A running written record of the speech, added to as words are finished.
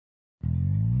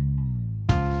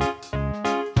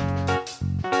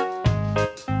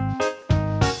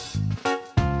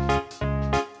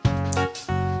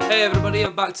Hey everybody,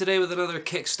 I'm back today with another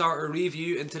Kickstarter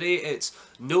review, and today it's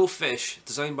No Fish,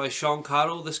 designed by Sean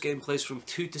Carroll. This game plays from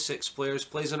 2 to 6 players,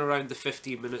 plays in around the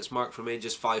 15 minutes mark from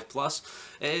ages 5 plus.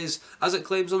 It is, as it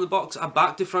claims on the box, a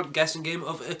back-to-front guessing game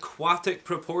of aquatic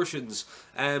proportions.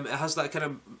 It has that kind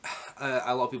of,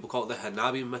 a lot of people call it the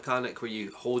Hanabi mechanic, where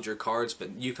you hold your cards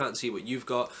but you can't see what you've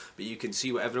got, but you can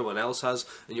see what everyone else has,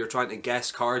 and you're trying to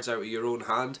guess cards out of your own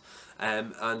hand.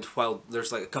 And while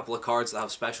there's like a couple of cards that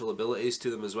have special abilities to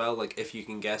them as well, like if you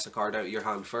can guess a card out of your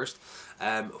hand first,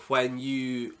 when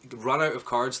you run out of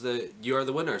cards, you are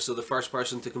the winner. So the first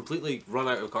person to completely run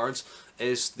out of cards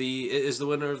is the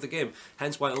winner of the game.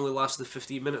 Hence why it only lasts the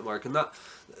 15-minute mark, and that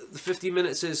the 15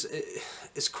 minutes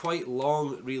is quite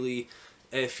long, really.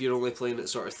 If you're only playing at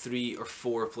sort of 3 or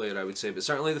 4 player, I would say, but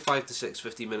certainly the 5 to 6,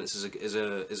 15 minutes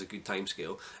is a good time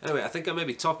scale. Anyway, I think I may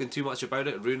be talking too much about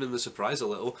it, ruining the surprise a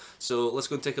little, so let's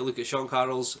go and take a look at Sean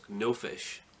Carroll's No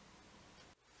Fish.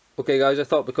 Okay guys, I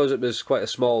thought because it was quite a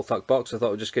small tuck box, I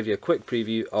thought I'd just give you a quick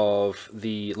preview of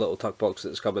the little tuck box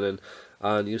that's coming in,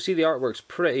 and you'll see the artwork's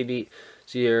pretty neat.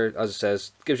 So here, as it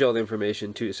says, gives you all the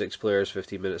information, 2 to 6 players,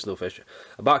 15 minutes, no fish.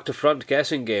 A back-to-front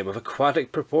guessing game of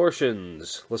aquatic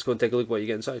proportions. Let's go and take a look at what you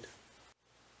get inside.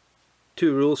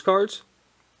 2 rules cards,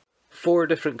 4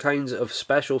 different kinds of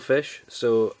special fish,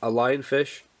 so a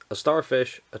lionfish, a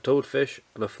starfish, a toadfish,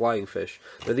 and a flying fish.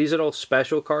 Now these are all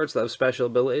special cards that have special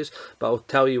abilities, but I'll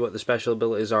tell you what the special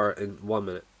abilities are in 1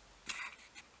 minute.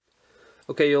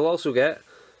 Okay, you'll also get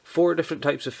 4 different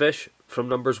types of fish from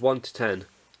numbers 1 to 10.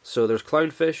 So there's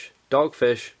clownfish,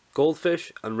 dogfish,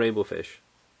 goldfish, and rainbow fish.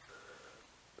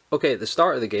 Okay, at the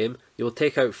start of the game, you will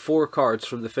take out 4 cards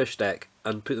from the fish deck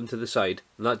and put them to the side,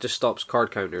 and that just stops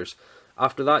card counters.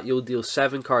 After that, you'll deal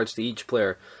 7 cards to each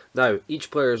player. Now,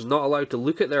 each player is not allowed to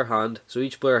look at their hand, so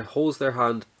each player holds their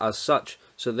hand as such,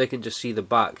 so they can just see the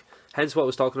back. Hence what I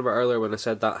was talking about earlier when I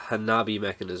said that Hanabi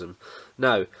mechanism.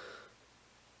 Now,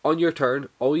 on your turn,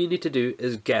 all you need to do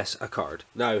is guess a card.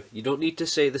 Now, you don't need to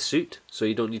say the suit, so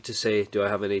you don't need to say, do I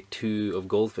have any 2 of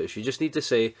goldfish? You just need to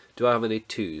say, do I have any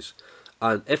 2s?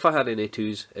 And if I had any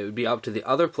 2s, it would be up to the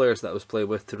other players that I was playing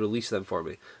with to release them for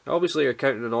me. Now, obviously, you're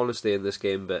counting on honesty in this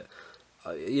game, but,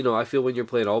 you know, I feel when you're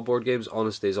playing all board games,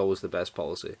 honesty is always the best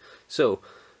policy. So,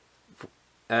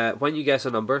 when you guess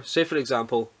a number, say for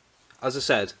example, as I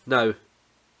said, now,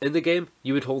 in the game,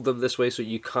 you would hold them this way so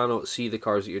you cannot see the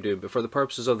cards that you're doing, but for the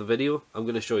purposes of the video, I'm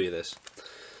going to show you this.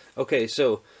 Okay,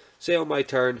 so, say on my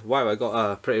turn, wow, I got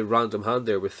a pretty random hand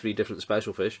there with 3 different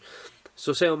special fish.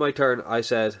 So say on my turn, I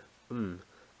said,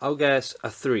 I'll guess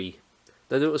a 3.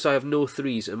 Now notice I have no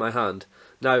 3s in my hand.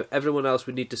 Now, everyone else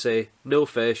would need to say, no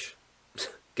fish,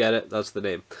 get it, that's the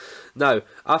name. Now,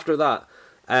 after that,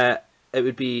 it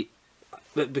would be,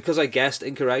 because I guessed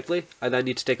incorrectly, I then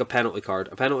need to take a penalty card.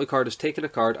 A penalty card is taking a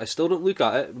card, I still don't look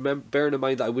at it, bearing in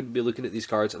mind that I wouldn't be looking at these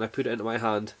cards, and I put it into my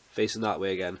hand, facing that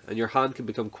way again. And your hand can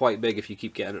become quite big if you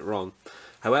keep getting it wrong.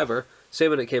 However, say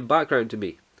when it came back round to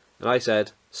me, and I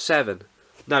said, 7.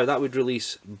 Now that would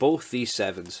release both these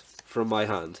 7s from my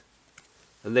hand,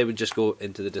 and they would just go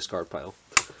into the discard pile.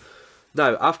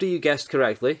 Now, after you guessed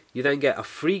correctly, you then get a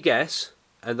free guess,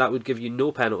 and that would give you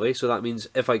no penalty, so that means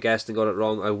if I guessed and got it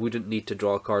wrong, I wouldn't need to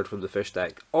draw a card from the fish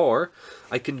deck. Or,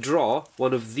 I can draw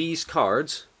one of these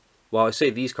cards. Well, I say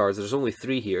these cards, there's only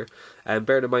 3 here, and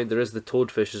bear in mind there is the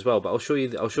toadfish as well, but I'll show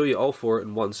you all 4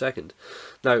 in 1 second.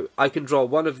 Now, I can draw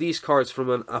one of these cards from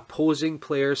an opposing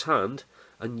player's hand,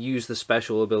 and use the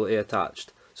special ability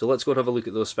attached. So let's go and have a look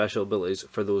at those special abilities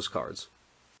for those cards.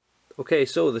 Okay,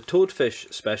 so the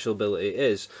toadfish special ability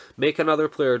is make another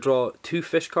player draw 2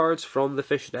 fish cards from the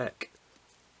fish deck.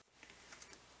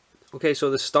 Okay,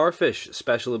 so the starfish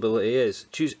special ability is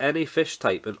choose any fish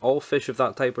type and all fish of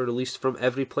that type are released from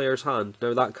every player's hand.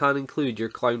 Now that can include your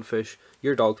clownfish,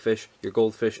 your dogfish, your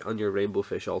goldfish and your rainbow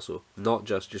fish also, not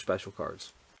just your special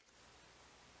cards.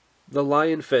 The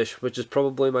lionfish, which is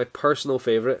probably my personal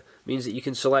favourite, means that you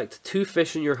can select 2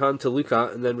 fish in your hand to look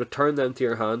at and then return them to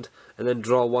your hand and then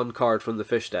draw 1 card from the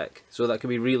fish deck. So that can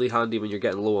be really handy when you're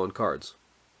getting low on cards.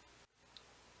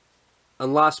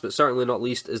 And last but certainly not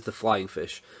least is the flying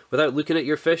fish. Without looking at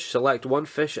your fish, select 1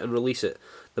 fish and release it.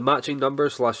 The matching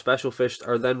numbers / special fish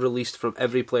are then released from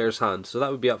every player's hand, so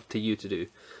that would be up to you to do.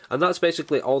 And that's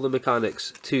basically all the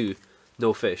mechanics to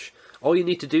No Fish. All you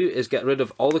need to do is get rid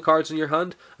of all the cards in your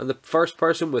hand, and the first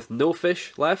person with no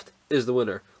fish left is the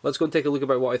winner. Let's go and take a look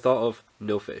about what I thought of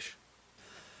No Fish.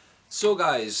 So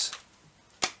guys,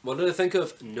 what did I think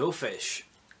of No Fish?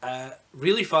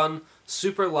 Really fun,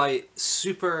 super light,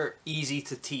 super easy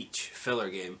to teach filler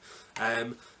game.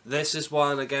 This is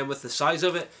one, again, with the size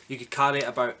of it, you could carry it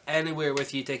about anywhere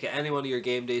with you, take it any one of your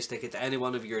game days, take it to any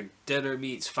one of your dinner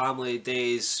meets, family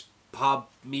days, pub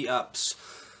meetups,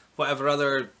 whatever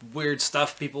other weird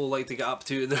stuff people like to get up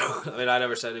to in their I mean, I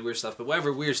never said any weird stuff, but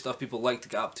whatever weird stuff people like to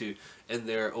get up to in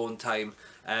their own time,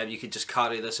 you could just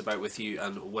carry this about with you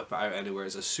and whip it out anywhere.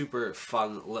 It's a super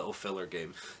fun little filler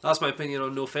game. That's my opinion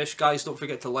on No Fish. Guys, don't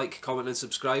forget to like, comment and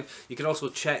subscribe. You can also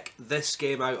check this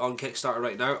game out on Kickstarter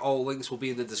right now. All links will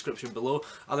be in the description below.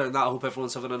 Other than that, I hope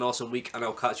everyone's having an awesome week, and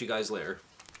I'll catch you guys later.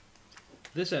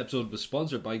 This episode was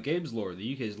sponsored by GamesLore,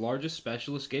 the UK's largest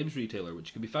specialist games retailer,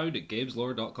 which can be found at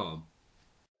gameslore.com.